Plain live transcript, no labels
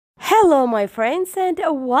Hello my friends, and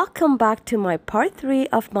welcome back to my part 3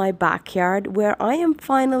 of my backyard, where I am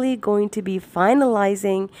finally going to be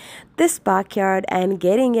finalizing this backyard and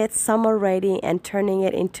getting it summer ready and turning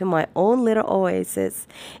it into my own little oasis.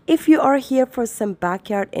 If you are here for some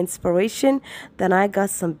backyard inspiration, then I got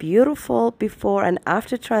some beautiful before and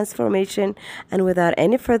after transformation, and without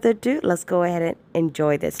any further ado, let's go ahead and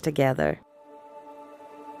enjoy this together.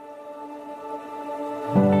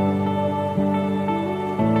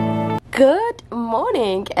 Good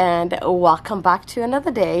morning and welcome back to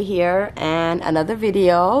another day here and another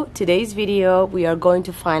video. Today's video we are going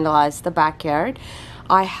to finalize the backyard.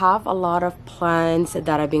 I have a lot of plants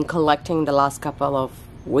that I've been collecting the last couple of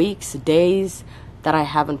weeks, days, that I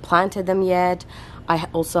haven't planted them yet. I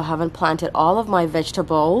also haven't planted all of my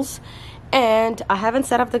vegetables, and I haven't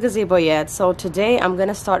set up the gazebo yet. So today I'm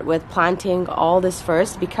gonna start with planting all this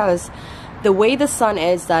first, because the way the sun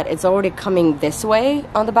is, that it's already coming this way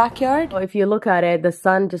on the backyard. So if you look at it, the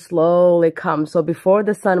sun just slowly comes. So before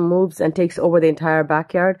the sun moves and takes over the entire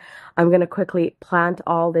backyard, I'm going to quickly plant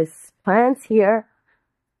all these plants here.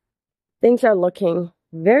 Things are looking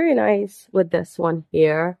very nice with this one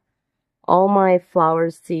here. All my flower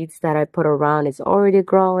seeds that I put around is already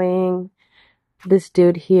growing. This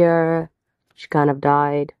dude here, she kind of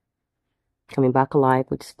died, coming back alive,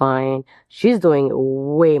 which is fine. She's doing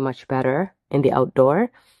way much better in the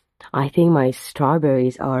outdoor. I think my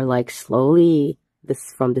strawberries are like slowly,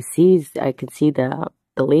 this from the seeds, I can see the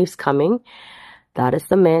leaves coming. That is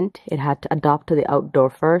the mint. It had to adopt to the outdoor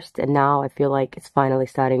first, and now I feel like it's finally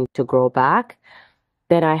starting to grow back.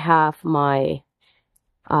 Then I have my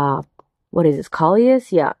what is this,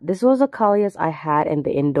 Callias? Yeah, this was a Callias I had in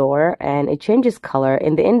the indoor, and it changes color.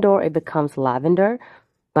 In the indoor it becomes lavender,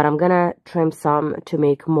 but I'm gonna trim some to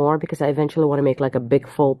make more because I eventually want to make like a big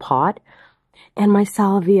full pot. And my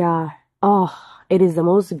salvia, oh, it is the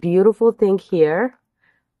most beautiful thing here.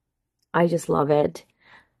 I just love it.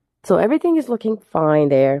 So everything is looking fine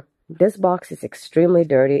there. This box is extremely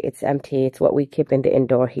dirty. It's empty. It's what we keep in the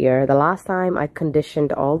indoor here. The last time I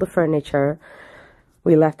conditioned all the furniture,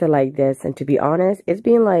 we left it like this. And to be honest, it's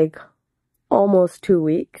been like almost 2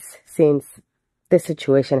 weeks since this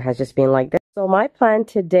situation has just been like this. So my plan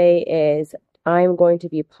today is I'm going to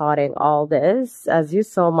be potting all this. As you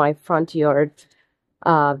saw my front yard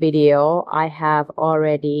video, I have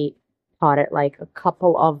already potted like a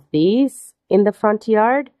couple of these in the front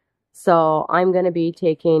yard. So I'm going to be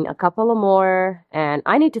taking a couple of more, and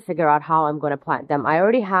I need to figure out how I'm going to plant them. I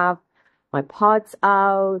already have my pots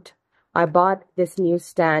out. I bought this new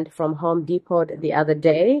stand from Home Depot the other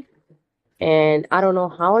day, and I don't know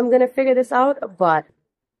how I'm going to figure this out, but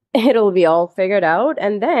it'll be all figured out.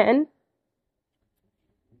 And then,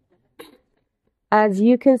 as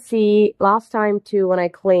you can see, last time too, when I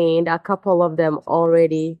cleaned, a couple of them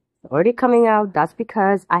already coming out. That's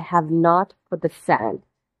because I have not put the sand.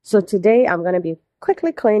 So today I'm going to be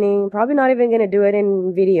quickly cleaning. Probably not even going to do it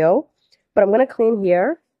in video, but I'm going to clean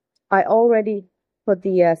here. I already put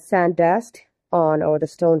the sand dust on, or the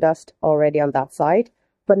stone dust already on that side,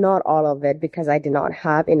 but not all of it because I did not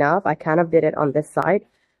have enough. I kind of did it on this side.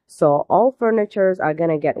 So all furnitures are going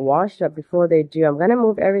to get washed up. Before they do, I'm going to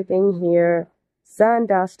move everything here, sand,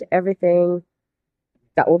 dust, everything.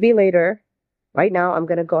 That will be later. Right now, I'm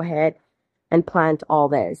going to go ahead and plant all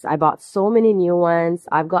this. I bought so many new ones.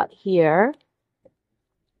 I've got here,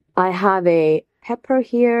 I have a pepper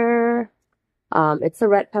here. It's a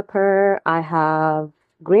red pepper. I have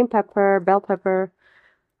green pepper, bell pepper.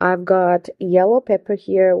 I've got yellow pepper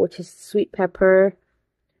here, which is sweet pepper.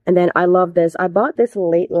 And then I love this. I bought this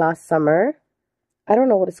late last summer. I don't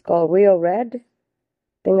know what it's called. Rio Red.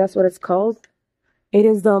 I think that's what it's called. It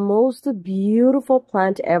is the most beautiful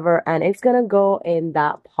plant ever. And it's going to go in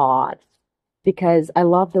that pot because I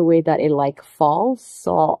love the way that it like falls.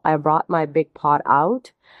 So I brought my big pot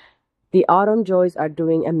out. The autumn joys are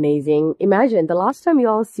doing amazing. Imagine the last time you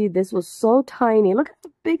all see this was so tiny. Look how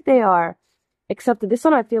big they are. Except this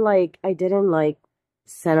one, I feel like I didn't like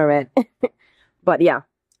center it. But yeah.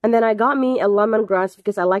 And then I got me a lemongrass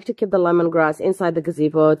because I like to keep the lemongrass inside the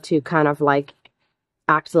gazebo to kind of like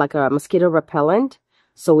act like a mosquito repellent,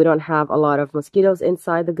 so we don't have a lot of mosquitoes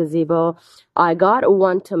inside the gazebo. I got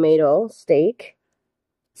one tomato steak.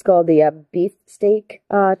 It's called the beef steak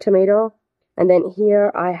tomato. And then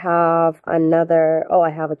here I have another, I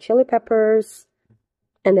have a chili peppers.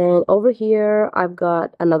 And then over here I've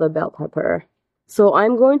got another bell pepper. So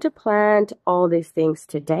I'm going to plant all these things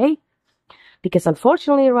today, because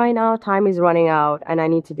unfortunately right now time is running out and I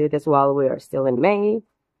need to do this while we are still in May.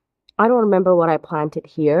 I don't remember what I planted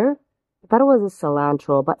here. I thought it was a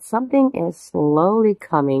cilantro, but something is slowly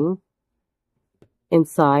coming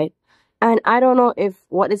inside. And I don't know if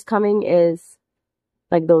what is coming is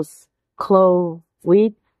like those clove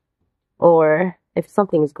wheat or if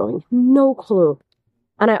something is growing. No clue.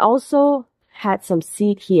 And I also had some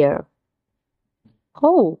seed here.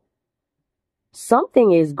 Oh,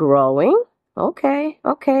 something is growing. Okay,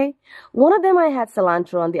 okay. One of them I had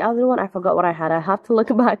cilantro, and the other one I forgot what I had. I have to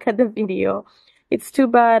look back at the video. It's too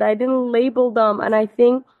bad I didn't label them, and I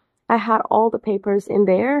think I had all the papers in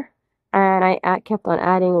there, and I kept on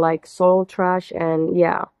adding like soil trash and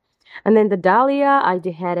yeah. And then the dahlia I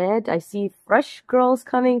deheaded. I see fresh girls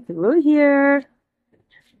coming through here.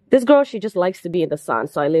 This girl, she just likes to be in the sun,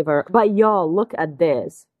 so I leave her. But y'all, look at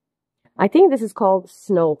this. I think this is called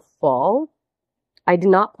snowfall. I did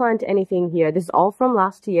not plant anything here. This is all from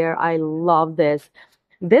last year. I love this.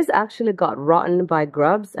 This actually got rotten by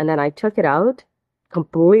grubs, and then I took it out,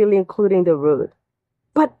 completely including the root.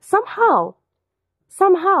 But somehow,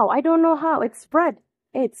 I don't know how, it spread.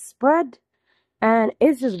 It spread, and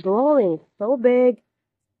it's just growing so big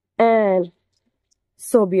and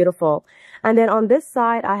so beautiful. And then on this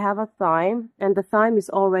side, I have a thyme, and the thyme is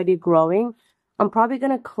already growing. I'm probably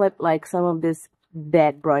going to clip like some of these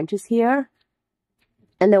dead branches here.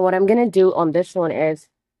 And then what I'm going to do on this one is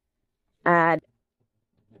add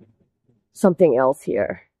something else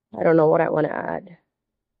here. I don't know what I want to add,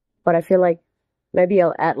 but I feel like maybe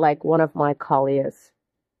I'll add like one of my callias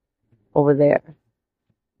over there.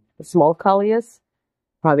 The small callias,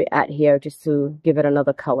 probably add here just to give it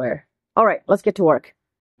another color. All right, let's get to work.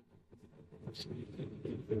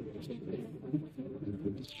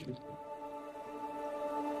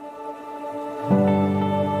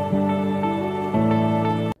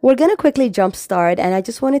 We're gonna quickly jump start, and I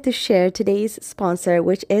just wanted to share today's sponsor,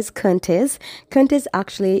 which is Quntis. Quntis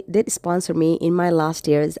actually did sponsor me in my last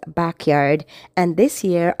year's backyard, and this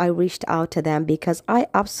year I reached out to them because I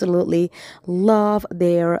absolutely love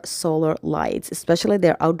their solar lights, especially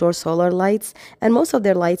their outdoor solar lights. And most of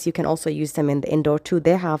their lights, you can also use them in the indoor too.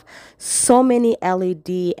 They have so many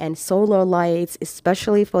LED and solar lights,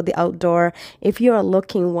 especially for the outdoor. If you are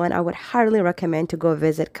looking one, I would highly recommend to go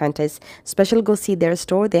visit Quntis, especially go see their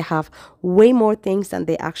store. They have way more things than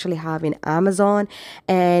they actually have in Amazon.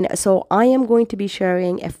 And so I am going to be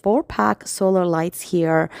sharing a 4-pack solar lights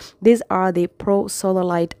here. These are the Pro Solar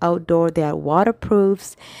Light Outdoor. They are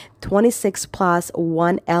waterproofs, 26 plus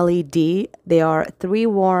 1 LED. They are 3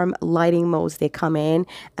 warm lighting modes they come in,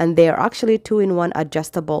 and they are actually 2-in-1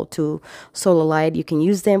 adjustable to solar light. You can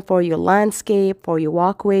use them for your landscape, for your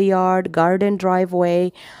walkway yard, garden,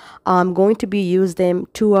 driveway. I'm going to be use them,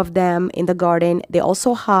 2 of them in the garden. They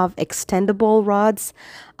also have extendable rods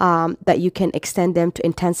that you can extend them to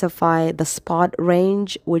intensify the spot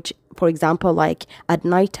range, which, for example, like at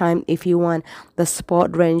nighttime, if you want the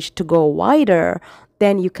spot range to go wider,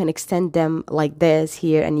 then you can extend them like this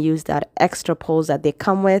here and use that extra poles that they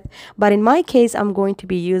come with. But in my case, I'm going to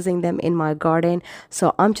be using them in my garden,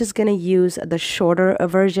 so I'm just going to use the shorter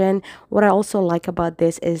version. What I also like about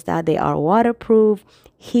this is that they are waterproof,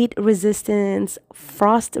 heat resistance,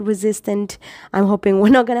 frost resistant. I'm hoping we're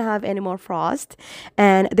not gonna have any more frost.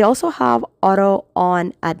 And they also have auto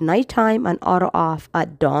on at nighttime and auto off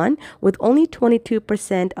at dawn with only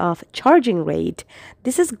 22% of charging rate.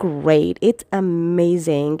 This is great. It's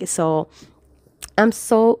amazing. So I'm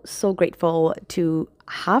so grateful to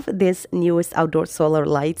have this newest outdoor solar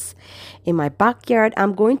lights in my backyard.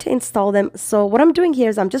 I'm going to install them. So what I'm doing here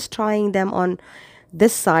is I'm just trying them on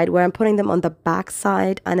this side, where I'm putting them on the back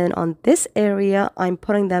side, and then on this area I'm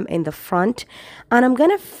putting them in the front, and I'm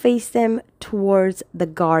gonna face them towards the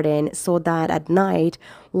garden so that at night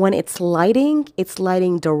when it's lighting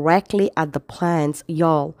directly at the plants.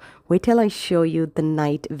 Y'all, wait till I show you the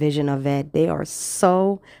night vision of it. They are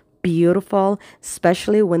so beautiful,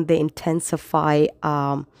 especially when they intensify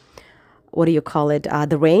what do you call it,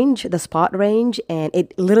 the range, the spot range, and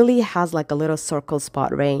it literally has like a little circle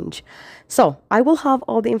spot range. So I will have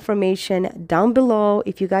all the information down below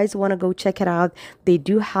if you guys want to go check it out. They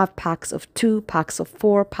do have packs of 2, packs of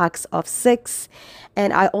 4, packs of 6,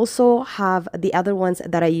 and I also have the other ones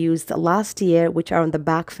that I used last year, which are on the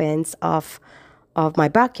back fence of my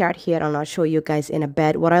backyard here, and I'll show you guys in a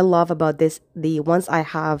bit. What I love about this, the ones I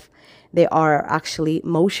have, they are actually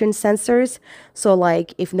motion sensors. So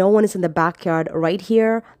like if no one is in the backyard right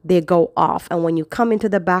here, they go off, and when you come into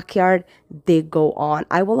the backyard, they go on.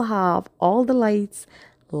 I will have all the lights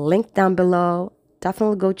linked down below.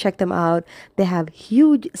 Definitely go check them out. They have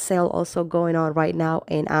huge sale also going on right now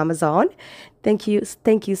in Amazon. Thank you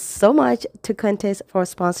so much to Quntis for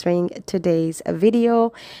sponsoring today's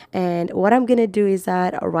video. And what I'm gonna do is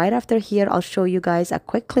that right after here, I'll show you guys a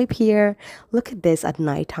quick clip here. Look at this at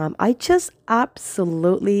nighttime. I just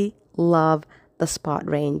absolutely love the spot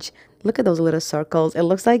range. Look at those little circles. It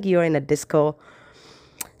looks like you're in a disco.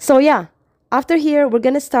 So yeah, after here, we're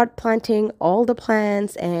going to start planting all the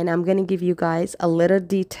plants, and I'm going to give you guys a little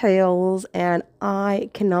details, and I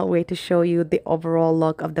cannot wait to show you the overall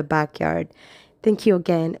look of the backyard. Thank you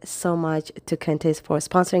again so much to Quntis for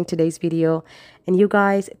sponsoring today's video. And you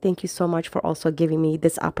guys, thank you so much for also giving me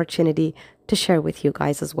this opportunity to share with you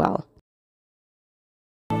guys as well.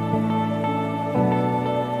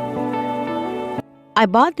 I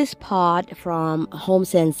bought this pot from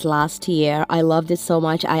HomeSense last year. I loved it so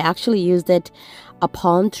much. I actually used it a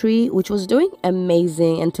palm tree, which was doing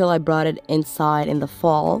amazing until I brought it inside in the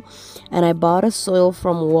fall. And I bought a soil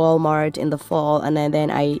from Walmart in the fall, and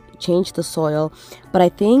then I changed the soil. But I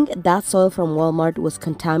think that soil from Walmart was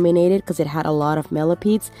contaminated because it had a lot of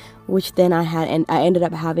millipedes, which then I ended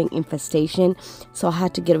up having infestation. So I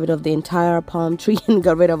had to get rid of the entire palm tree and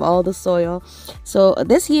got rid of all the soil. So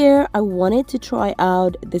this year I wanted to try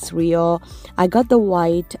out this Rio. I got the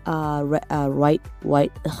white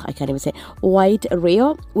white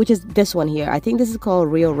Rio, which is this one here. I think this is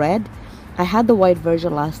called Rio Red. I had the white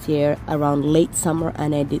version last year around late summer,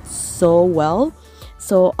 and I did so well.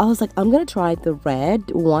 So I was like, I'm gonna try the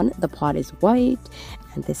red one. The pot is white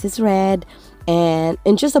and this is red, and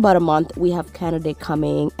in just about a month we have Canada Day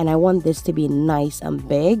coming, and I want this to be nice and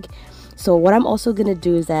big. So what I'm also gonna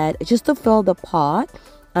do is that just to fill the pot,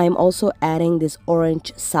 I'm also adding this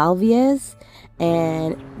orange salvias,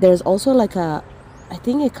 and there's also like I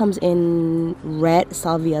think it comes in red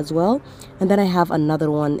salvia as well. And then I have another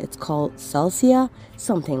one, it's called Celsia,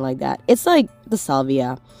 something like that. It's like the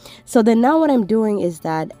salvia. So then now what I'm doing is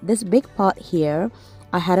that this big pot here,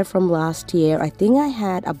 I had it from last year. I think I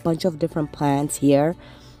had a bunch of different plants here.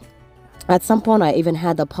 At some point I even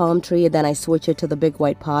had the palm tree, then I switched it to the big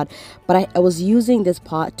white pot. But I was using this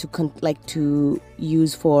pot to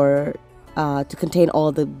use for to contain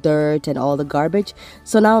all the dirt and all the garbage.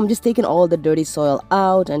 So now I'm just taking all the dirty soil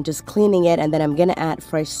out and just cleaning it, and then I'm gonna add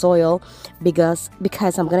fresh soil because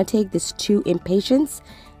I'm gonna take these 2 impatiens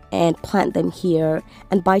and plant them here.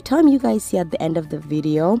 And by the time you guys see at the end of the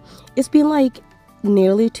video, it's been like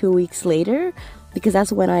nearly 2 weeks later, because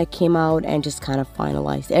that's when I came out and just kind of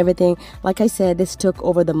finalized everything. Like I said, this took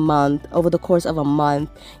over the course of a month.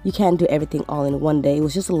 You can't do everything all in one day. It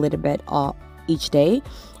was just a little bit each day.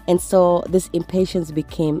 And so this impatiens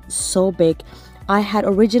became so big. I had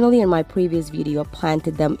originally in my previous video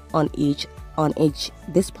planted them on each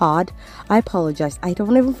this pod. I apologize, I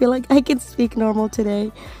don't even feel like I can speak normal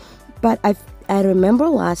today. But I remember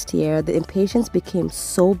last year the impatiens became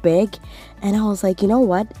so big, and I was like, you know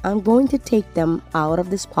what, I'm going to take them out of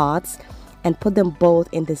these pots and put them both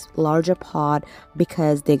in this larger pot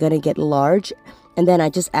because they're gonna get large. And then I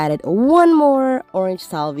just added one more orange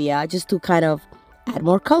salvia just to kind of add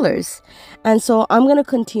more colors. And so I'm gonna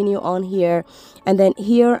continue on here, and then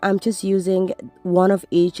here I'm just using one of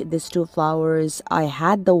each, these 2 flowers. I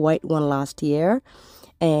had the white one last year,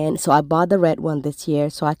 and so I bought the red one this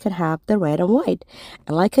year so I could have the red and white.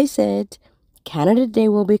 And like I said, Canada Day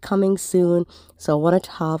will be coming soon, so I wanted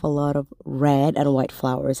to have a lot of red and white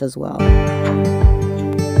flowers as well.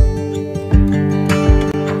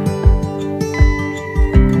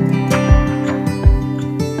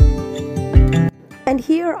 And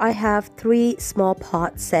here I have 3 small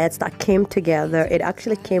pot sets that came together. It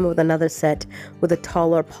actually came with another set with a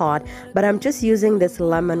taller pot, but I'm just using this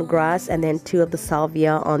lemongrass and then 2 of the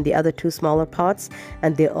salvia on the other 2 smaller pots,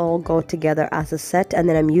 and they all go together as a set, and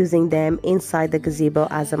then I'm using them inside the gazebo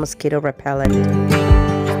as a mosquito repellent.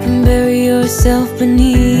 Bury yourself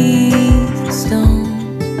beneath the stone.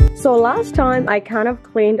 So last time I kind of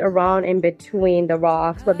cleaned around in between the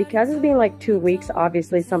rocks, but because it's been like 2 weeks,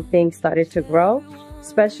 obviously something started to grow,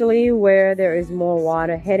 especially where there is more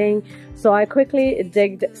water hitting. So I quickly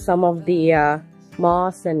digged some of the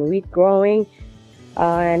moss and wheat growing,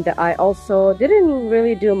 and I also didn't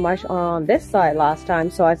really do much on this side last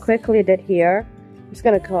time, so I quickly did here. I'm just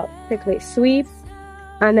gonna quickly sweep,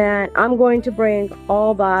 and then I'm going to bring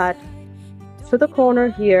all that to the corner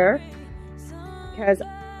here because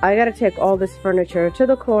I gotta take all this furniture to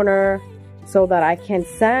the corner so that I can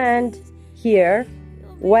sand here,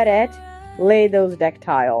 wet it, lay those deck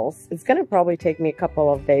tiles. It's gonna probably take me a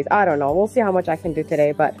couple of days. I don't know. We'll see how much I can do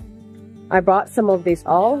today, but I brought some of these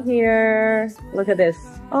all here. Look at this.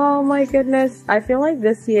 Oh my goodness. I feel like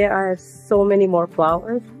this year I have so many more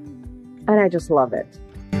flowers, and I just love it.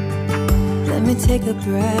 Let me take a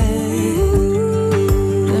breath.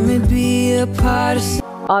 Let me be a part of...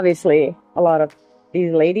 Obviously, a lot of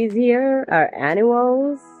these ladies here are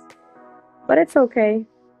annuals, but it's okay.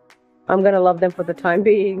 I'm gonna love them for the time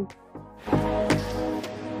being.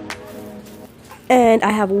 And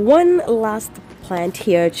I have one last plant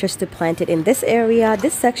here just to plant it in this area.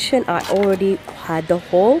 This section I already had the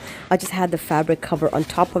hole. I just had the fabric cover on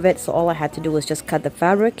top of it, so all I had to do was just cut the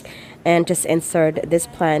fabric and just insert this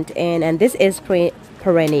plant in. And this is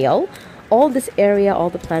perennial. All this area, all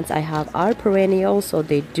the plants I have are perennial, so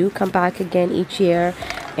they do come back again each year,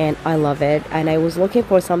 and I love it. And I was looking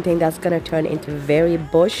for something that's gonna turn into very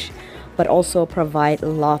bush but also provide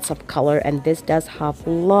lots of color, and this does have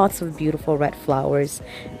lots of beautiful red flowers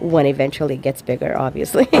when eventually it gets bigger,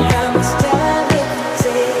 obviously.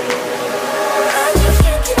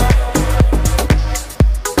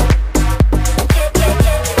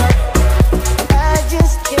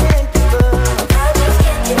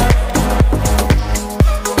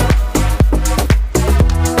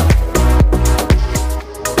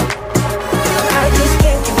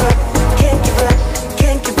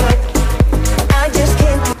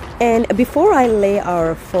 And before I lay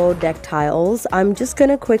our faux deck tiles, I'm just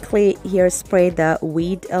gonna quickly here spray the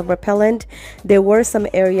weed repellent. There were some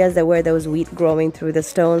areas where there was weed growing through the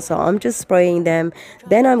stone, so I'm just spraying them.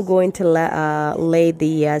 Then I'm going to lay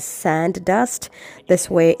the sand dust.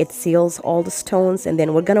 This way it seals all the stones, and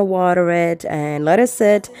then we're gonna water it and let it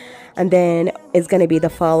sit. And then it's gonna be the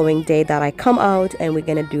following day that I come out and we're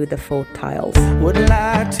gonna do the faux tiles. Wouldn't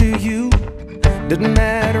lie to you, doesn't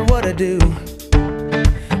matter what I do.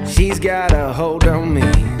 She's got a hold on me.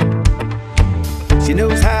 She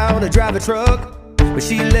knows how to drive a truck, but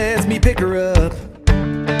she lets me pick her up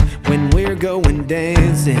when we're going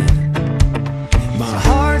dancing. My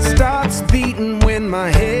heart stops beating when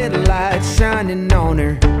my headlights shining on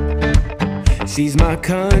her. She's my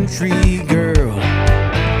country girl.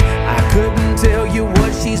 I couldn't tell you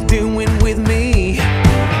what she's doing with me.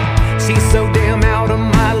 She's so damn out of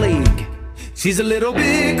my league. She's a little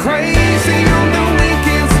bit crazy on the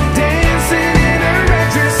weekends, dancing in her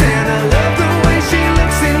red dress, and I love the way she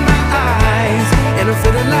looks in my eyes. And I'm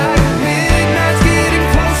feeling like midnight's getting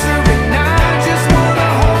closer, and I just wanna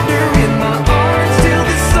hold her in my arms till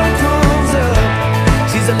the sun comes up.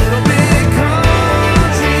 She's a little bit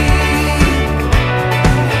country,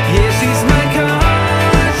 yeah, she's my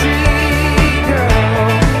country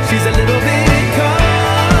girl. She's a little bit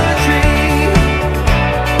country,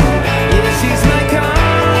 yeah, she's my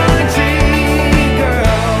country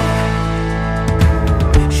girl.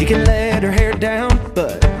 She can let her hair down,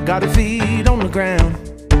 but got her feet on the ground.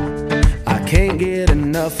 I can't get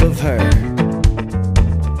enough of her.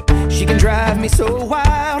 She can drive me so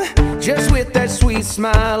wild, just with that sweet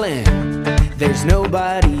smile, and there's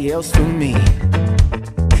nobody else for me.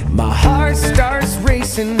 My heart starts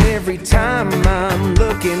racing every time I'm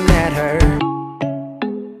looking at her.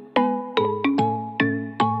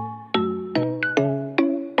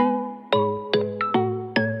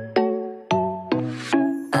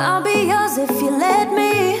 I'll be yours if you let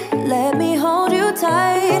me hold you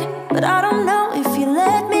tight. But I don't know if you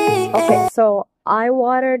let me. Okay, so I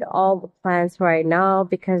watered all the plants right now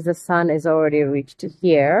because the sun is already reached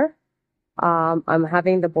here. I'm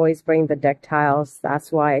having the boys bring the deck tiles.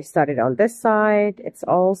 That's why I started on this side. It's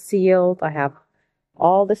all sealed. I have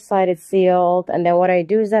all this side is sealed. And then what I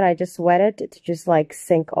do is that I just wet it to just like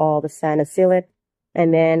sink all the sand and seal it.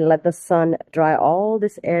 And then let the sun dry all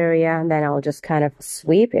this area. And then I'll just kind of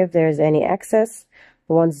sweep if there's any excess.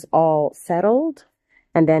 Once all settled.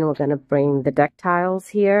 And then we're going to bring the deck tiles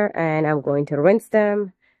here. And I'm going to rinse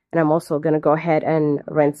them. And I'm also going to go ahead and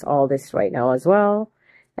rinse all this right now as well.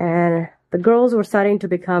 And the girls were starting to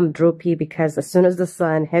become droopy because as soon as the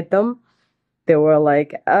sun hit them, they were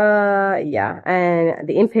like, yeah. And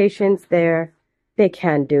the impatience there, they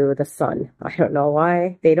can't do the sun. I don't know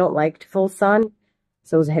why. They don't like full sun.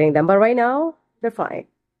 So it was hitting them. But right now, they're fine.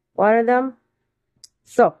 Water them.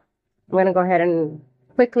 So I'm going to go ahead and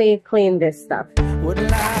quickly clean this stuff. Wouldn't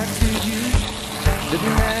lie to you,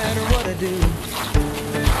 doesn't matter what I do.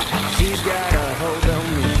 She's got a hold on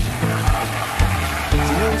me.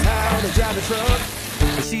 She knows how to drive a truck,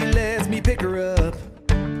 but she lets me pick her up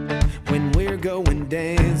when we're going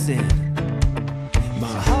dancing. My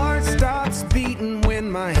heart stops beating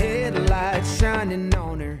when my headlights shining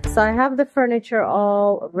on her. So I have the furniture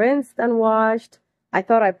all rinsed and washed. I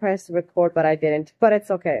thought I pressed record, but I didn't. But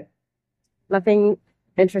it's okay. Nothing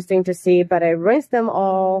interesting to see, but I rinsed them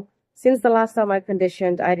all. Since the last time I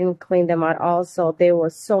conditioned, I didn't clean them at all, so there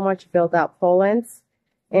was so much built up pollens.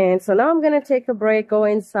 And so now I'm going to take a break, go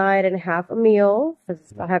inside and have a meal,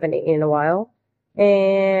 because I haven't eaten in a while.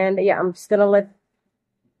 And yeah, I'm just going to let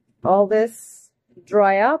all this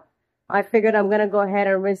dry up. I figured I'm going to go ahead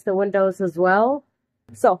and rinse the windows as well.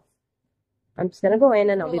 So I'm just going to go in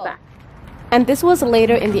and I'll be back. And this was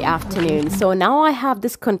later in the afternoon. So now I have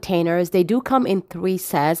these containers. They do come in 3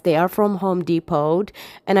 sets. They are from Home Depot.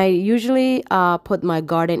 And I usually put my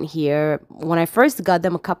garden here. When I first got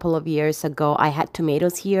them a couple of years ago, I had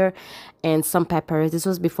tomatoes here and some peppers. This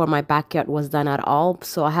was before my backyard was done at all.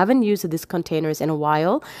 So I haven't used these containers in a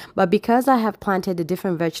while. But because I have planted the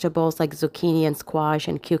different vegetables like zucchini and squash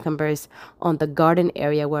and cucumbers on the garden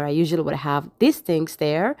area where I usually would have these things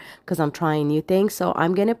there because I'm trying new things. So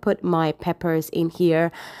I'm going to put my peppers in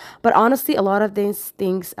here. But honestly, a lot of these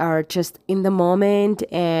things are just in the moment.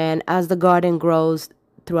 And as the garden grows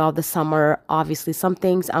throughout the summer, obviously some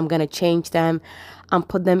things I'm going to change them and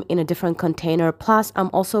put them in a different container. Plus, I'm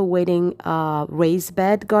also waiting a raised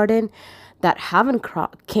bed garden that haven't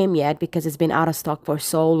came yet because it's been out of stock for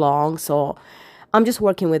so long. So I'm just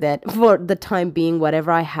working with it for the time being, whatever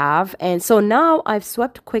I have. And so now I've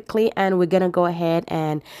swept quickly and we're going to go ahead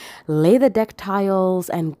and lay the deck tiles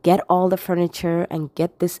and get all the furniture and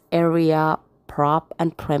get this area prop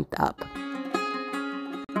and primed up.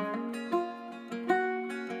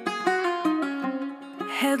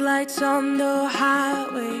 Headlights on the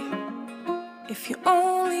highway. If you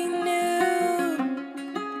only knew,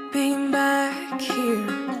 being back here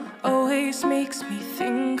always makes me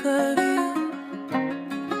think of you.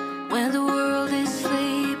 When the world is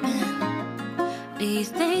sleeping, do you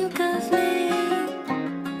think of me?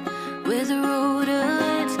 With the road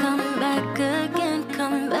ahead's coming back again,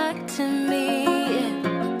 coming back to me.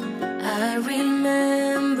 I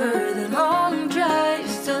remember the long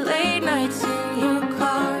drives, the late nights in your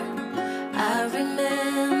car. I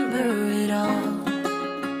remember it all.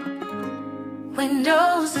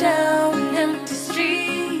 Windows down, empty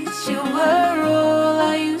streets. You were all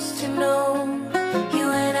I used to know. You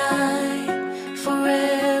and I,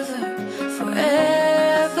 forever,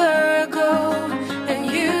 forever ago. And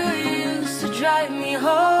you used to drive me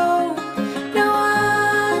home. Now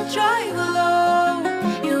I drive alone.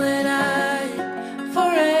 You and I,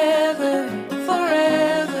 forever,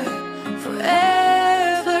 forever,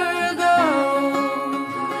 forever ago.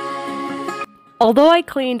 Although I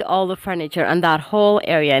cleaned all the furniture and that whole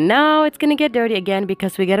area, now it's gonna get dirty again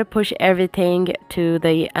because we gotta push everything to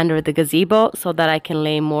the under the gazebo so that I can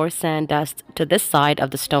lay more sand dust to this side of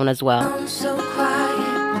the stone as well. I'm so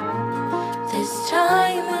quiet this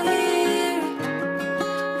time of year,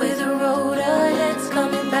 with the road ahead's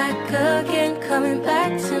coming back again, coming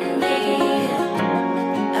back to me.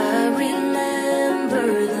 I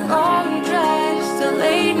remember the long drives, the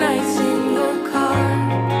late nights in your car.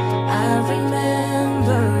 I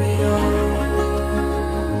remember it all.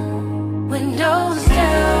 Windows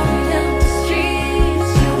down, empty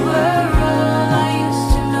streets. You were all I used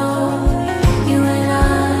to know. You and I,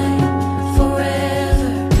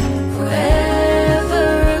 forever, forever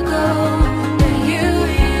ago. And you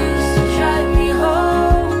used to drive me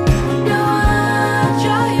home. Now I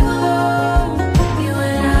drive alone.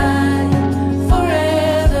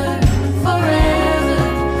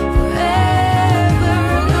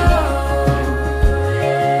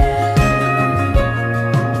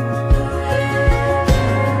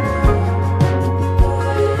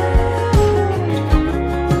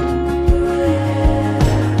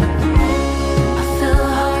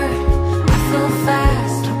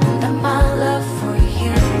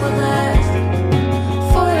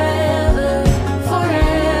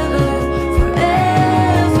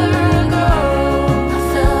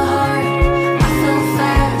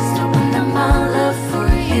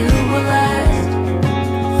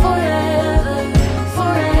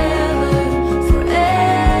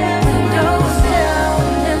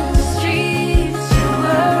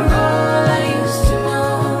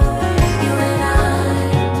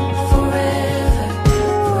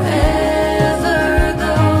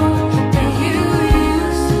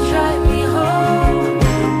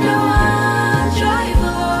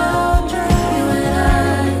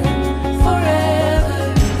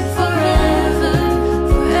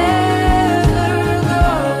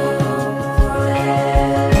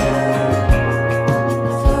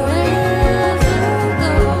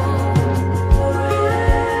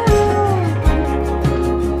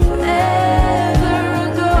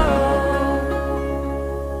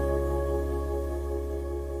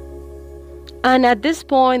 And at this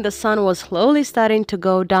point, the sun was slowly starting to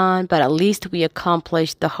go down, but at least we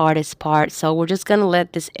accomplished the hardest part. So we're just gonna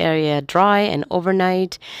let this area dry and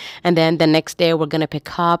overnight, and then the next day we're gonna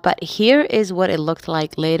pick up. But here is what it looked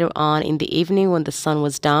like later on in the evening when the sun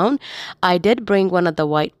was down. I did bring one of the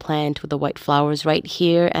white plant with the white flowers right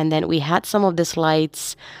here, and then we had some of these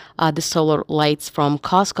lights, the solar lights from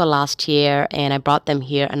Costco last year, and I brought them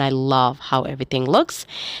here, and I love how everything looks.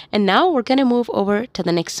 And now we're gonna move over to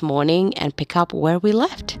the next morning and pick up where we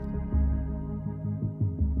left.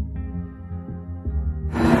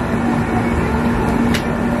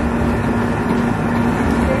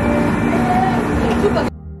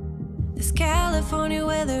 This California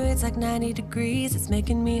weather, it's like 90 degrees. It's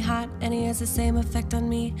making me hot and he has the same effect on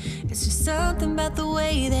me. It's just something about the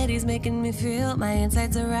way that he's making me feel. My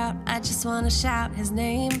insides are out, I just want to shout his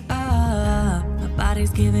name. My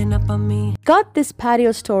body's giving up on me. Got this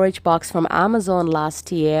patio storage box from Amazon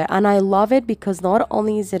last year, and I love it because not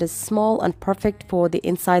only is it small and perfect for the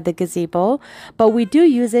inside the gazebo, but we do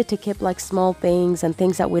use it to keep like small things and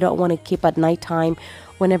things that we don't want to keep at nighttime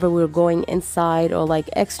whenever we're going inside, or like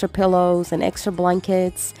extra pillows and extra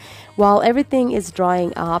blankets. While everything is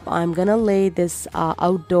drying up, I'm gonna lay this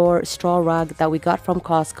outdoor straw rug that we got from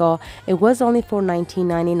Costco. It was only for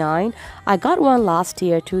 $19.99. I got one last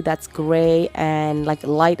year too that's gray and like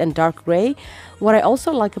light and dark gray. What I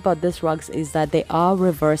also like about these rugs is that they are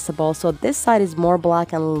reversible. So this side is more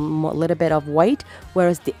black and a little bit of white,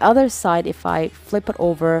 whereas the other side, if I flip it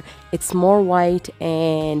over, it's more white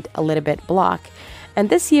and a little bit black. And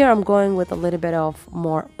this year I'm going with a little bit of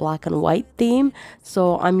more black and white theme.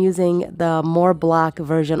 So I'm using the more black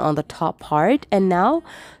version on the top part. And now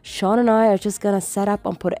Sean and I are just gonna set up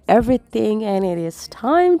and put everything, and it is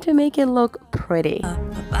time to make it look pretty. My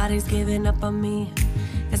body's giving up on me,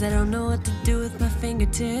 cause I don't know what to do with my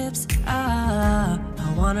fingertips. I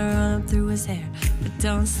wanna run through his hair, but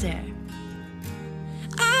don't stare.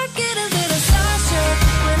 I get a little starstruck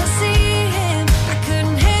when I see him. I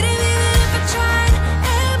couldn't hit him even if I tried.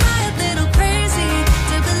 Am I a little crazy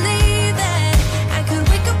to believe that I could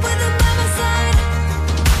wake up with him by my side?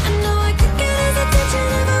 I know I could get his attention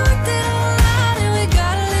if I worked it all out. And we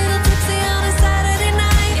got a little tipsy on a Saturday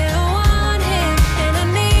night. Yeah, I want him and I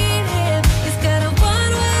need him. He's got a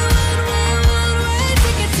one-way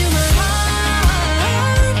ticket to my heart.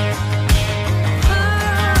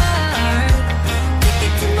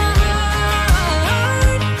 Ticket to my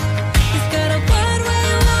heart. He's got a one-way.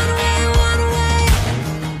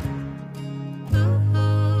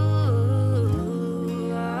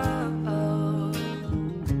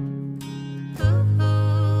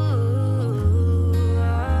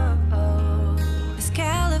 This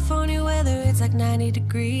California weather, it's like 90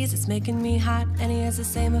 degrees. It's making me hot and he has the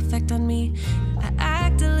same effect on me. I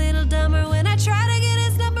act a little dumber when I try to get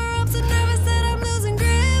his number. I'm so nervous that I'm losing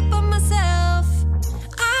grip on myself.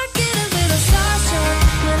 I get a little starstruck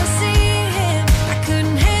when I see him. I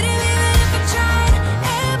couldn't hit him even if I tried.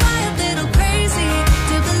 Am I a little crazy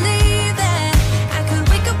to believe that I could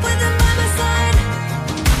wake up with him by my side?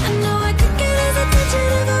 I know I could get his attention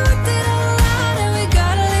if I worked it all out. And we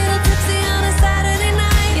got a little tipsy on a Saturday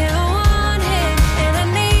night. Yeah, I want him and I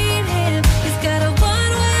need him. He's got a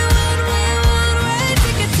one-way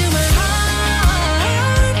ticket to my heart.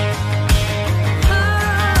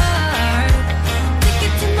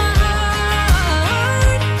 Ticket to my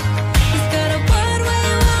heart. He's got a one-way.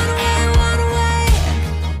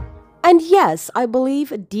 And yes, I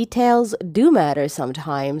believe details do matter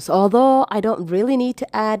sometimes. Although I don't really need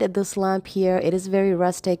to add this lamp here. It is very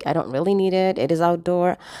rustic. I don't really need it. It is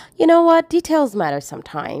outdoor. You know what? Details matter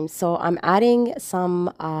sometimes. So I'm adding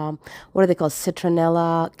some, what are they called?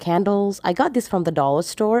 Citronella candles. I got this from the dollar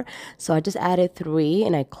store. So I just added 3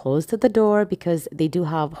 and I closed the door because they do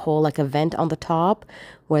have whole like a vent on the top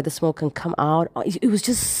where the smoke can come out. It was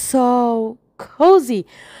just so cozy.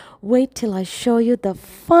 Wait till I show you the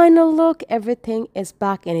final look. Everything is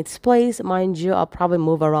back in its place. Mind you, I'll probably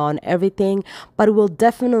move around everything, but we'll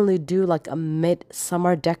definitely do like a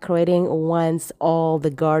midsummer decorating once all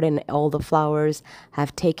the garden, all the flowers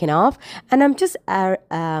have taken off. And I'm just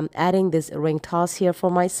adding this ring toss here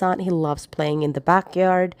for my son. He loves playing in the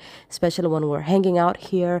backyard, especially when we're hanging out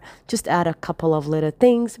here. Just add a couple of little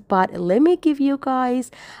things, but let me give you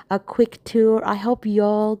guys a quick tour. I hope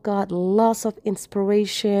y'all got lots of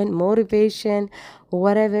inspiration, motivation,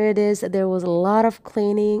 whatever it is. There was a lot of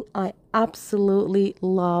cleaning. I absolutely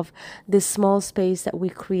love this small space that we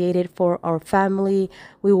created for our family.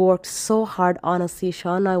 We worked so hard, honestly.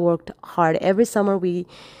 Sean and I worked hard every summer. We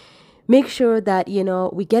make sure that, you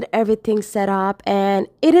know, we get everything set up. And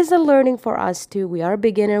it is a learning for us too. We are a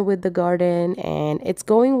beginner with the garden and it's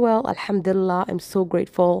going well, alhamdulillah. I'm so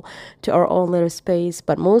grateful to our own little space,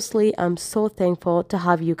 but mostly I'm so thankful to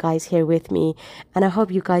have you guys here with me. And I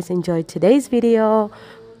hope you guys enjoyed today's video.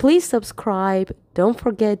 Please subscribe. Don't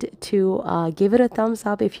forget to give it a thumbs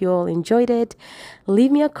up if you all enjoyed it.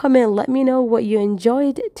 Leave me a comment. Let me know what you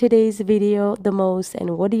enjoyed today's video the most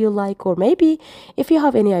and what do you like, or maybe if you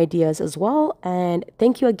have any ideas as well. And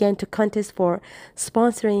thank you again to Quntis for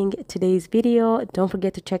sponsoring today's video. Don't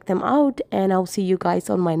forget to check them out, and I'll see you guys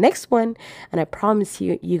on my next one. And I promise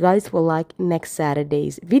you, you guys will like next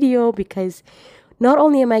Saturday's video, because not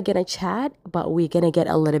only am I gonna chat, but we're gonna get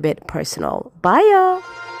a little bit personal. Bye y'all.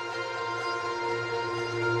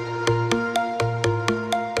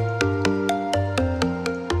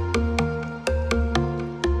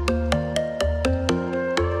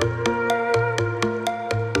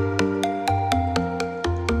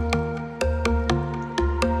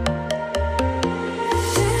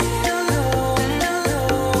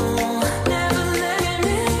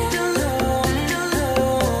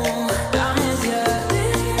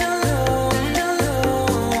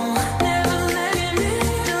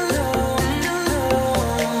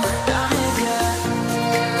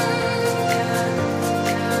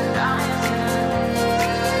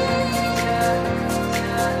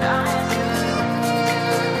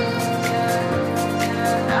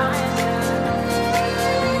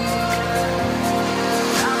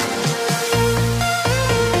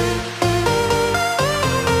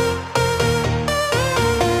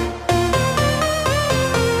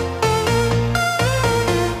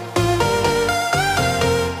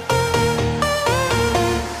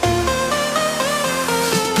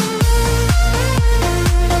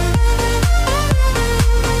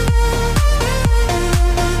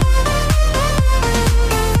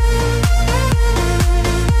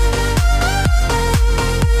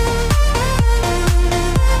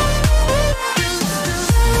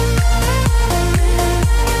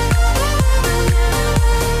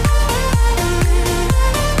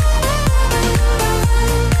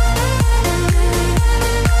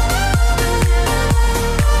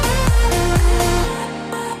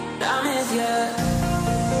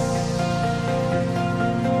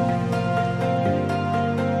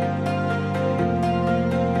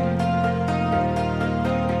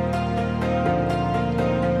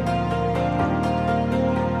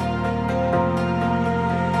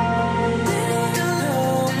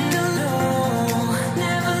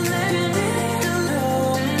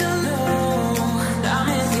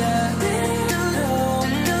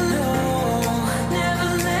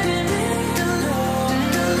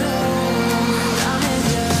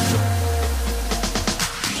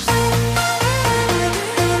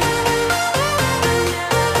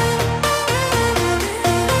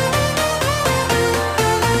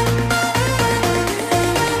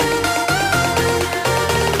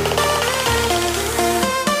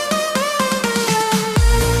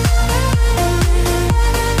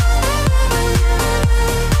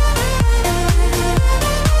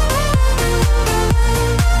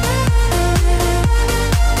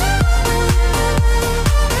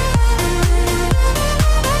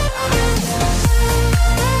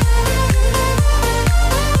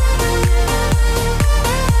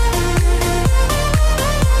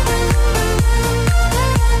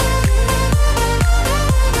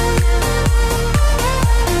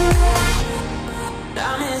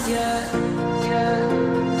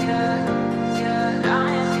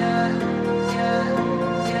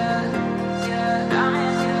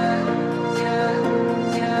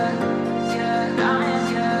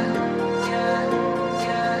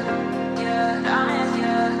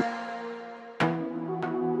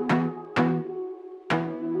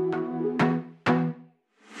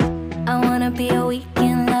 Be a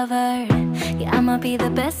weekend lover. Yeah, I'ma be the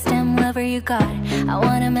best damn lover you got. I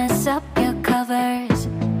wanna mess up your covers.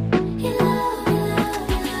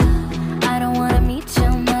 I don't wanna meet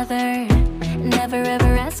your mother. Never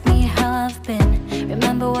ever ask me how I've been.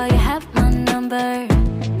 Remember why you have my number.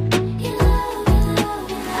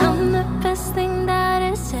 I'm the best thing that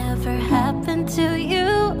has ever happened to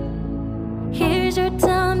you. Here's your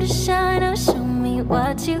time to shine. Now show me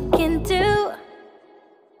what you can do.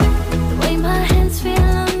 My hands feel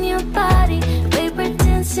on your body, the way we're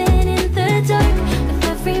dancing in the dark. With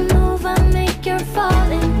every move I make, you're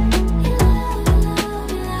falling.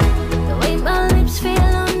 The way my lips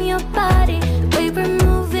feel on your body, the way we're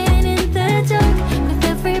moving in the dark. With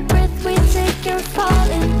every breath we take, you're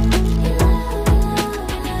falling.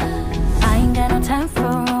 I ain't got no time for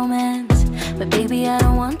romance, but baby I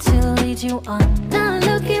don't want to lead you on. No,